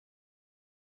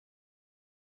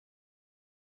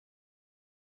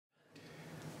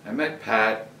I met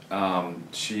Pat.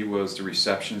 She was the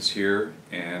receptionist here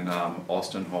in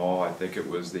Austin Hall. I think it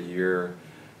was the year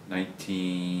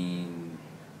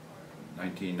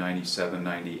 1997,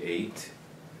 98,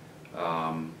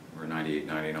 or 98,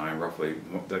 99, roughly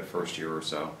that first year or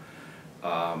so.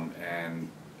 And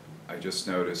I just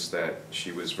noticed that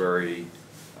she was very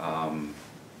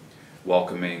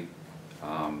welcoming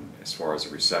as far as a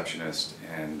receptionist,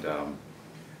 and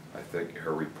I think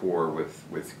her rapport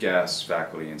with guests,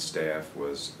 faculty, and staff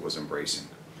was embracing.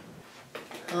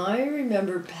 I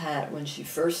remember Pat when she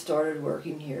first started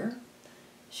working here.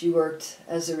 She worked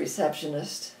as a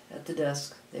receptionist at the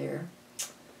desk there,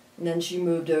 and then she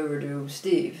moved over to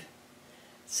Steve.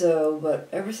 So, but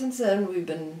ever since then we've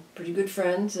been pretty good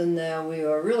friends, and now we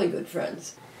are really good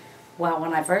friends. Well,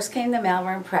 when I first came to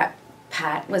Malvern Prep,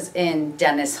 Pat was in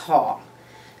Dennis Hall.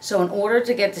 So in order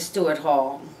to get to Stewart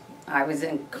Hall, I was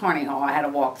in Carney Hall. I had to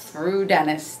walk through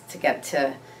Dennis to get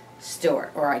to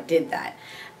Stewart, or I did that.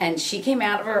 And she came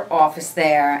out of her office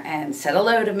there and said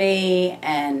hello to me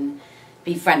and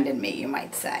befriended me, you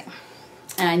might say.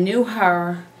 And I knew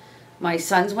her. My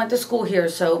sons went to school here,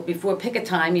 so before picket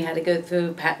time, you had to go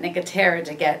through Pat Nicotera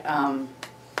to get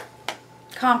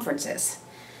conferences.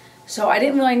 So I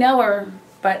didn't really know her,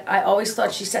 but I always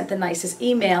thought she sent the nicest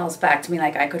emails back to me.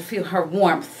 Like I could feel her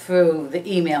warmth through the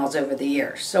emails over the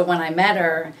years. So when I met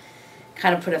her,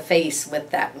 kind of put a face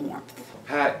with that warmth.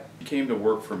 Pat came to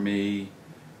work for me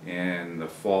in the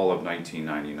fall of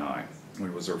 1999.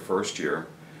 It was her first year,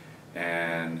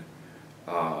 and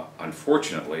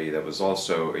unfortunately that was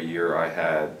also a year I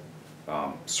had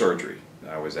surgery.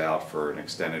 I was out for an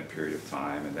extended period of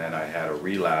time, and then I had a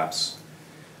relapse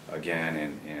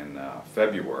again in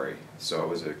February. So it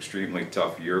was an extremely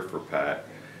tough year for Pat,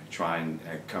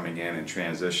 coming in and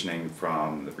transitioning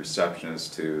from the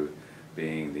receptionist to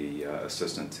being the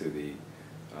assistant to the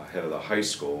head of the high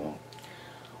school.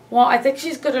 Well, I think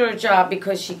she's good at her job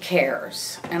because she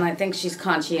cares, and I think she's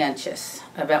conscientious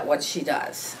about what she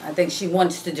does. I think she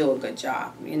wants to do a good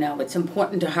job. You know, it's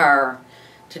important to her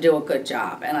to do a good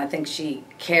job, and I think she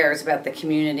cares about the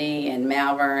community and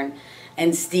Malvern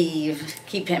and Steve,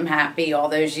 keep him happy all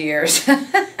those years.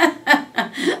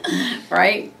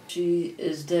 Right? She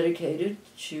is dedicated.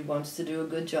 She wants to do a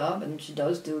good job, and she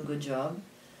does do a good job.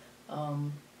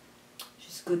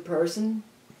 She's a good person,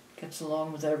 gets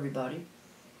along with everybody.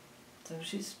 So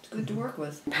she's good to work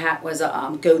with. Pat was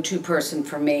a go-to person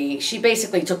for me. She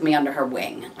basically took me under her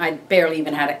wing. I barely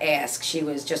even had to ask. She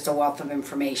was just a wealth of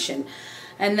information.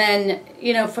 And then,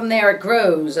 you know, from there it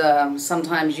grows.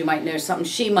 Sometimes you might know something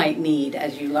she might need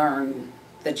as you learn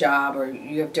the job, or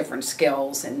you have different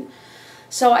skills. And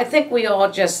so I think we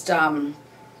all just,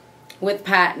 with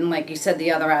Pat and like you said,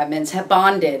 the other admins, have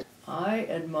bonded. I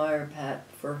admire Pat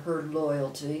for her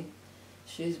loyalty.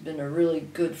 She's been a really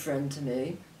good friend to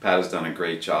me. Pat has done a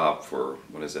great job for,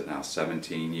 what is it now,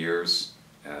 17 years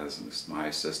as my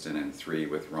assistant, and 3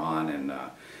 with Ron. And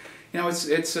you know,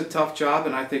 it's a tough job,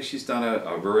 and I think she's done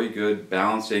a very good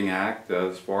balancing act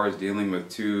as far as dealing with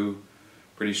 2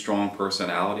 pretty strong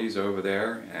personalities over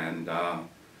there, and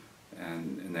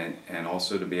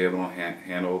also to be able to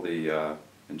handle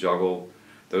and juggle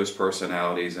those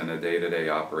personalities in the day-to-day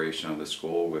operation of the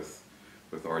school with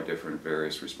our different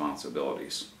various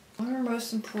responsibilities. Her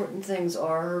most important things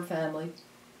are her family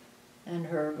and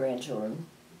her grandchildren.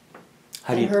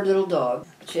 And her little dog.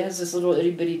 She has this little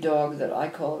itty-bitty dog that I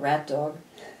call Rat Dog.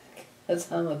 That's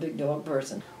how I'm a big dog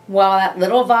person. Well, that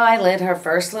little Violet, her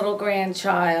first little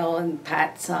grandchild, and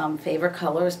Pat's favorite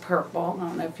color is purple. I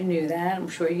don't know if you knew that. I'm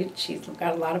sure she's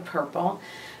got a lot of purple.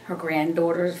 Her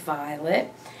granddaughter is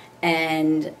Violet.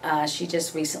 And she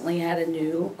just recently had a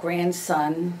new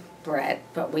grandson, Rhett,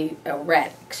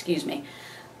 excuse me.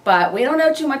 But we don't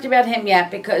know too much about him yet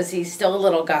because he's still a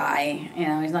little guy. You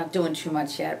know, he's not doing too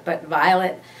much yet. But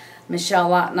Violet, Michelle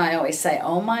Lott and I always say,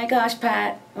 oh my gosh,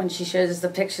 Pat, when she shows us the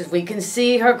pictures, we can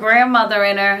see her grandmother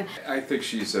in her. I think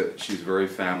she's very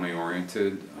family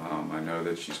oriented. I know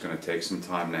that she's going to take some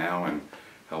time now and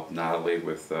help Natalie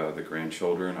with the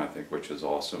grandchildren, I think, which is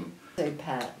awesome. Say,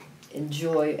 Pat,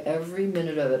 enjoy every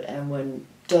minute of it, and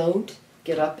don't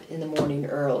get up in the morning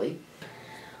early.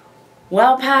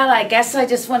 Well, Pat, I guess I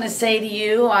just want to say to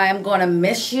you, I am going to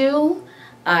miss you.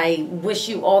 I wish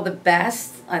you all the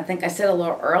best. I think I said a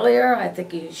little earlier, I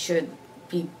think you should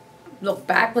look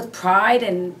back with pride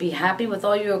and be happy with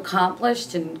all you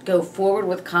accomplished and go forward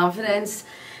with confidence.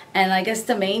 And I guess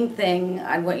the main thing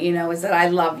I want you to know is that I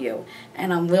love you.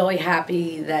 And I'm really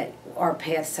happy that our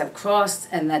paths have crossed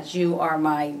and that you are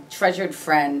my treasured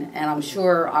friend. And I'm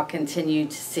sure I'll continue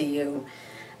to see you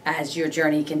as your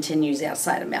journey continues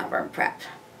outside of Malvern Prep.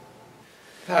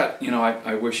 Pat, you know,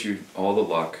 I wish you all the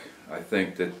luck. I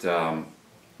think that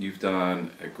you've done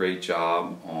a great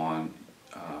job on,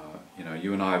 you know,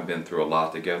 you and I have been through a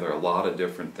lot together. A lot of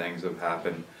different things have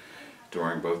happened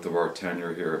during both of our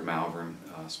tenure here at Malvern,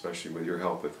 especially with your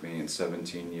help with me in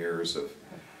 17 years of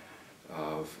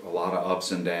a lot of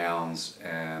ups and downs.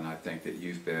 And I think that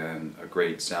you've been a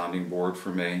great sounding board for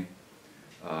me.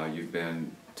 You've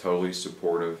been totally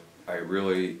supportive. I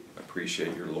really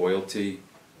appreciate your loyalty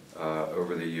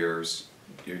over the years.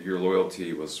 Your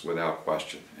loyalty was without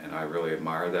question, and I really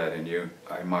admire that in you.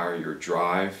 I admire your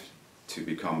drive to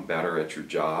become better at your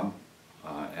job,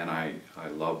 and I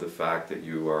love the fact that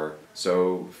you are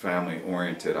so family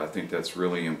oriented. I think that's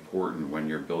really important when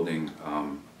you're building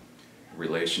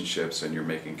relationships and you're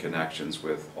making connections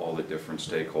with all the different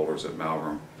stakeholders at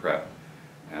Malvern Prep,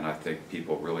 and I think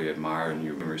people really admire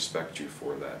and respect you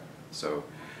for that. So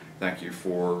thank you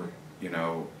for, you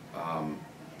know,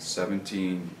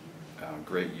 17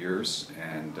 great years,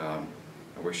 and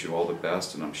I wish you all the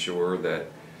best, and I'm sure that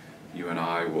you and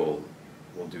I will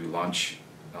do lunch.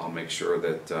 I'll make sure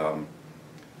that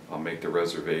I'll make the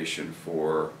reservation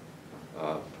for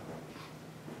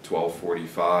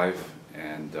 12:45,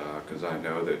 and because I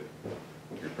know that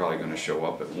you're probably going to show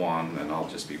up at 1, and I'll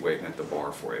just be waiting at the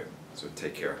bar for you. So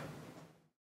take care.